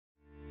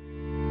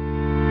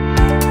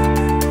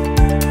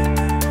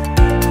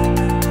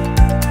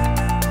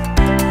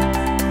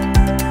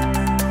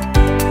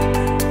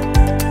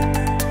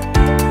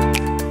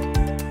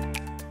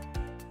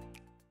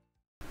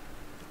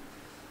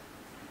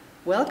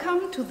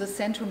Welcome to the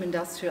Centrum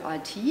Industrial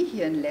IT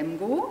here in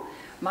Lemgo.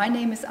 My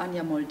name is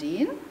Anja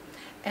Moldehn,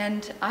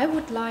 and I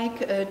would like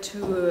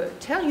to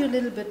tell you a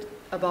little bit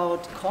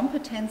about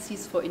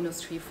competencies for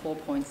Industry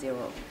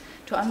 4.0.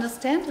 To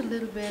understand a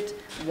little bit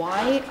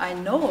why I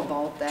know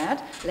about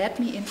that, let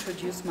me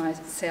introduce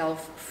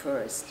myself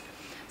first.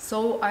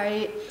 So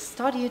I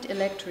studied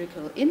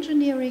electrical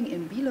engineering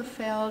in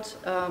Bielefeld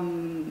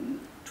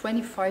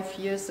 25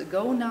 years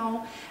ago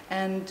now,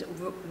 and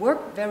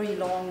worked very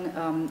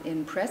long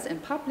in press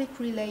and public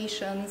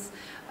relations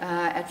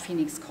at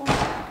Phoenix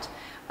Contact.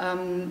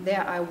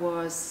 There I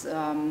was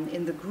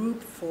in the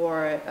group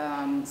for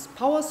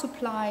power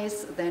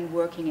supplies, then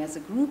working as a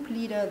group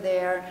leader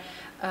there,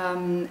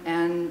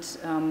 and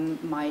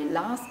my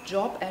last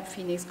job at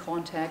Phoenix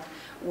Contact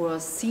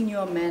was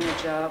senior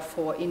manager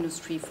for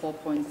Industry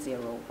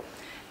 4.0.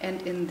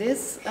 And in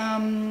this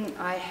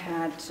I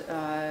had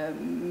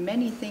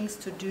many things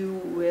to do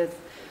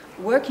with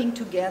working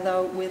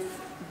together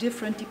with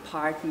different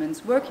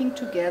departments, working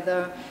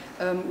together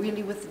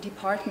really with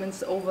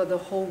departments over the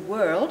whole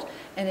world,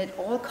 and it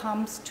all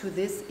comes to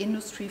this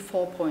Industry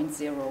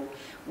 4.0.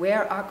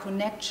 Where are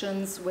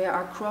connections, where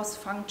are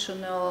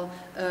cross-functional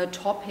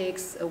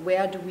topics,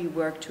 where do we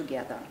work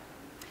together?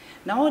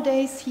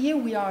 Nowadays here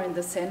we are in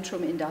the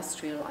Centrum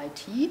Industrial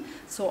IT,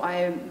 so I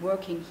am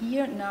working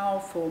here now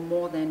for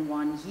more than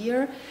 1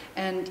 year,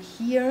 and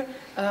here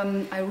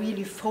I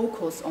really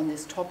focus on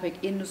this topic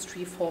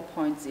Industry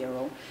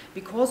 4.0,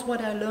 because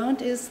what I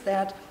learned is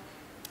that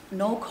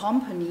no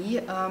company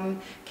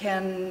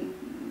can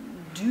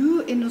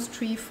do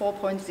Industry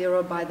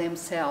 4.0 by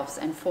themselves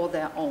and for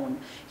their own.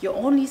 You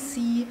only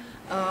see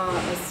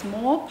a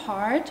small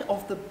part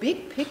of the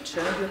big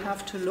picture you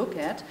have to look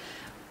at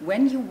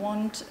when you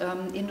want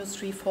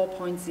Industry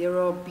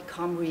 4.0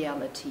 become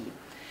reality.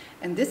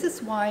 And this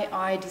is why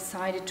I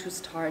decided to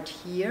start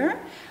here.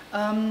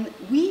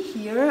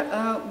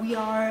 We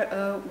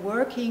are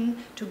working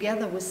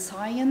together with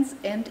science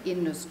and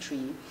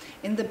industry.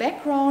 In the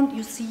background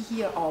you see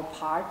here our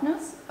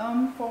partners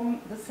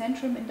from the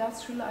Centrum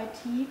Industrial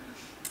IT.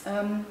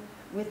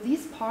 With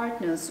these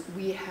partners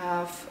we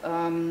have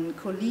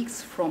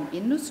colleagues from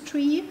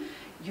industry.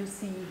 You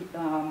see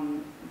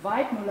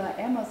Weidmüller,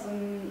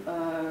 Amazon,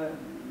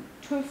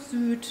 TÜV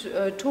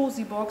Süd,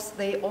 Tosibox,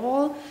 they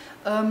all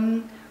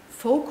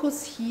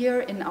focus here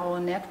in our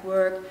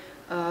network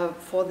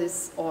for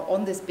this or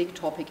on this big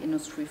topic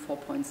Industry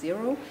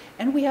 4.0,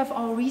 and we have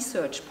our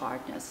research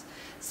partners.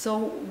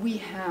 So we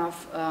have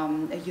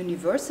a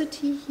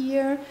university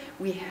here,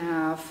 we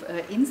have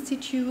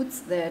institutes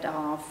that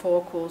are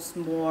focused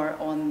more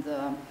on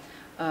the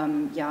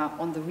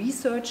on the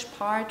research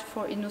part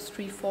for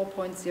Industry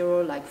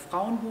 4.0, like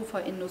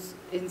Fraunhofer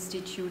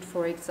Institute,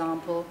 for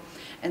example,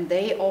 and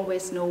they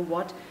always know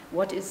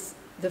what is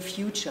the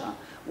future,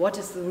 what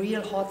is the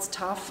real hot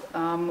stuff,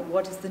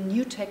 what is the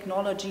new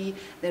technology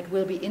that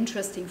will be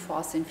interesting for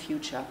us in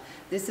future.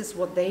 This is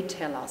what they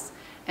tell us.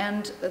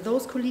 And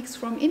those colleagues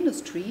from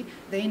industry,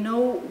 they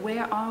know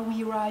where are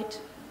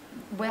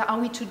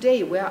we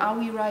today, where are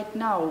we right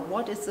now,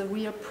 what is the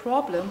real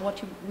problem,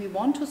 what we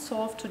want to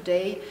solve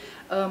today,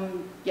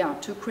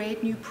 to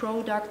create new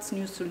products,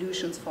 new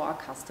solutions for our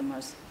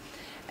customers.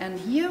 And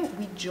here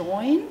we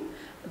join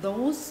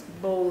those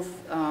both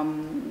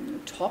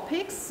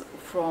topics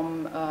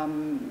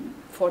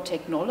for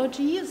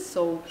technology.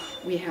 So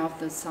we have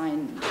the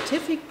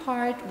scientific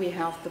part, we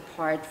have the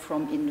part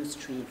from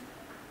industry.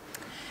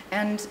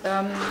 And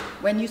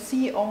when you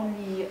see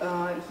only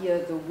here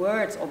the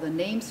words or the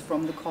names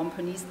from the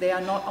companies, they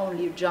are not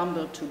only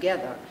jumbled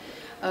together.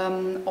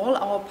 All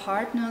our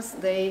partners,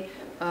 they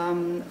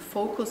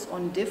focus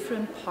on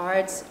different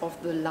parts of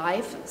the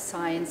life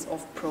science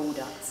of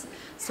products.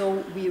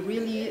 So we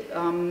really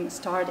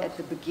start at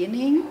the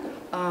beginning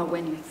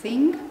when you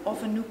think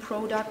of a new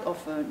product,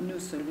 of new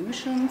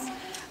solutions.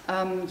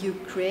 You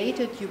create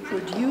it, you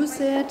produce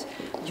it,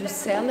 you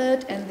sell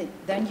it, and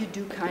then you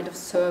do kind of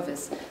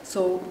service.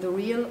 So the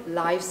real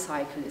life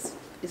cycle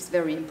is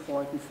very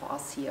important for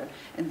us here.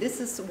 And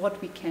this is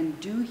what we can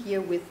do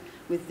here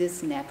with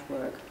this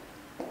network.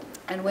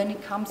 And when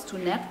it comes to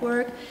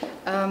network,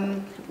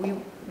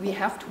 we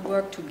have to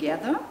work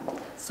together.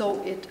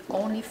 So it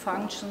only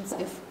functions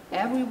if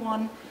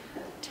everyone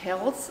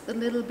tells a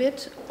little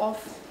bit of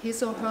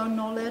his or her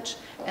knowledge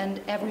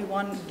and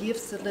everyone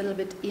gives a little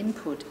bit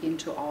input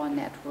into our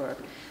network.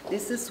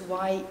 This is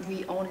why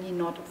we only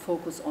not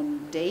focus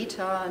on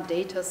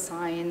data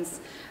science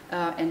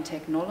and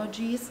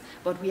technologies,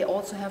 but we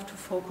also have to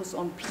focus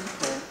on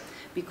people,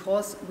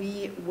 because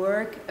we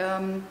work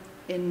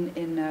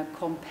in a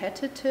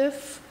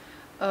competitive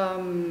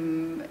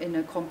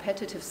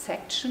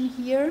section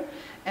here,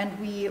 and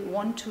we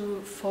want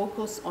to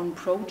focus on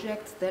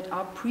projects that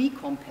are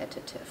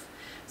pre-competitive.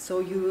 So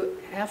you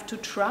have to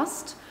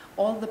trust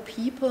all the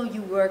people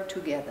you work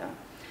together.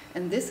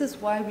 And this is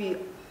why we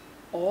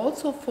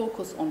also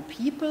focus on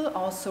people.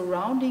 Our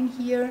surrounding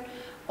here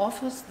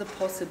offers the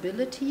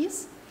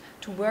possibilities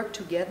to work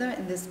together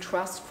in this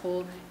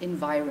trustful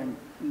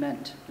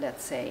environment,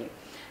 let's say.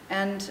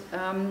 And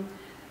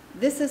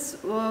This is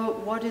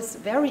what is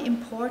very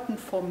important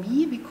for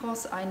me,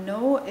 because I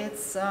know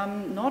it's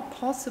not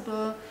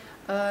possible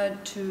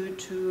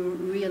to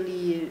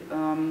really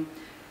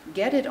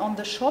get it on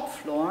the shop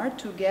floor,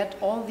 to get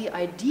all the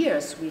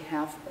ideas we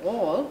have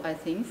all, I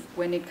think,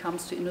 when it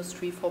comes to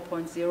Industry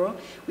 4.0,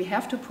 we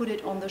have to put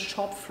it on the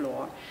shop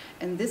floor.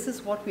 And this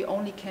is what we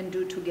only can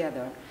do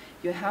together.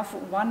 You have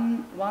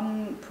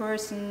one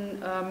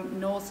person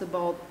knows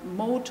about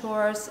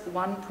motors,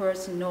 one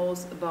person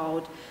knows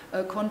about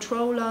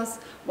controllers,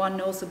 one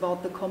knows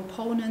about the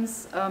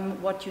components,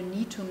 what you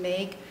need to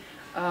make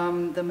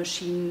the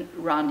machine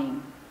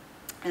running.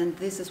 And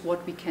this is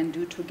what we can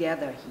do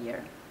together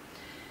here.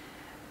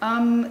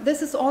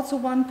 This is also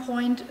one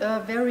point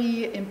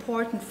very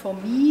important for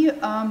me,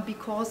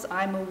 because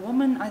I'm a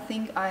woman. I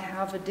think I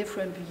have a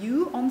different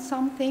view on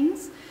some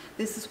things.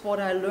 This is what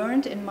I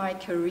learned in my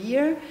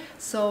career.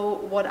 So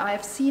what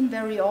I've seen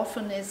very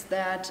often is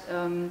that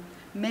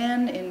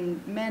men in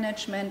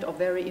management or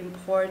very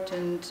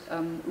important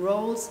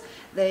roles,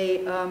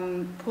 they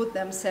put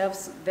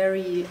themselves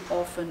very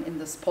often in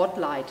the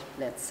spotlight,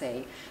 let's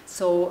say.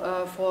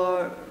 So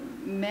for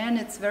men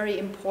it's very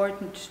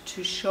important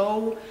to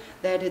show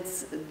that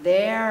it's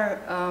their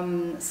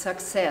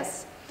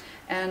success.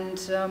 And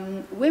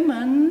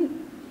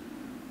women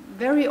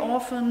very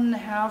often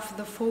have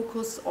the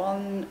focus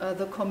on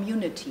the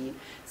community.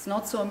 It's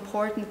not so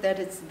important that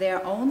it's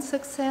their own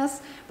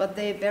success, but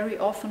they very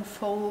often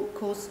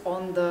focus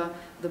on the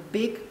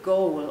big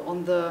goal,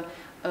 on the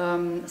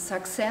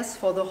success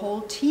for the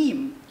whole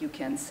team, you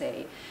can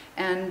say.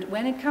 And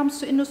when it comes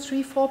to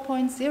Industry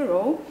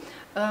 4.0,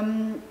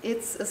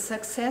 it's a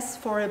success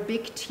for a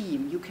big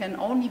team. You can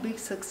only be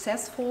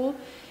successful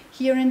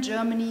here in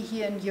Germany,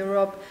 here in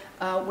Europe,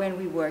 when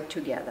we work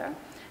together.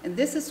 And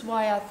this is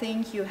why I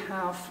think you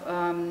have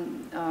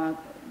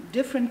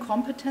different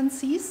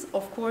competencies.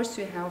 Of course,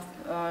 you have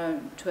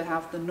to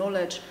have the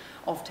knowledge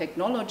of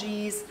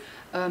technologies.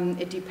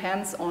 It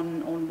depends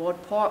on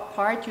what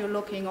part you're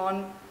looking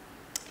on.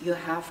 You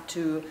have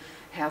to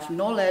have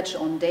knowledge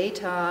on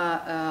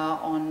data,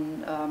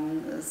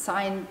 on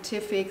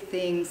scientific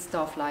things,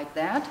 stuff like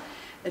that.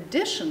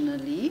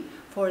 Additionally,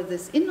 for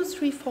this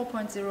Industry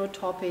 4.0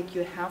 topic,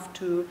 you have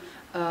to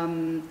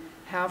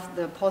have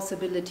the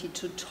possibility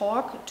to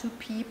talk to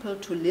people,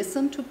 to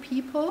listen to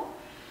people,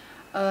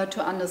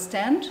 to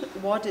understand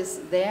what is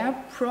their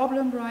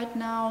problem right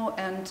now,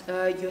 and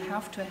you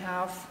have to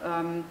have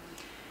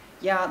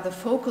the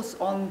focus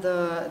on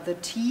the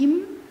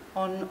team,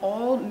 on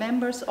all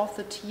members of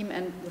the team,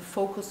 and the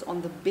focus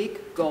on the big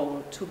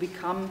goal to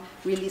become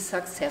really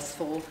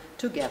successful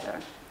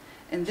together.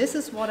 And this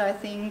is what I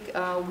think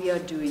we are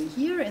doing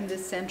here in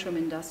this Centrum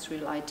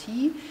Industrial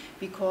IT,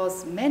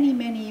 because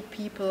many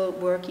people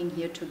working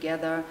here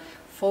together,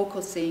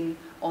 focusing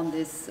on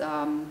this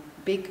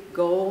big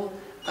goal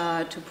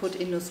to put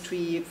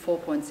Industry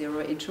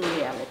 4.0 into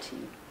reality.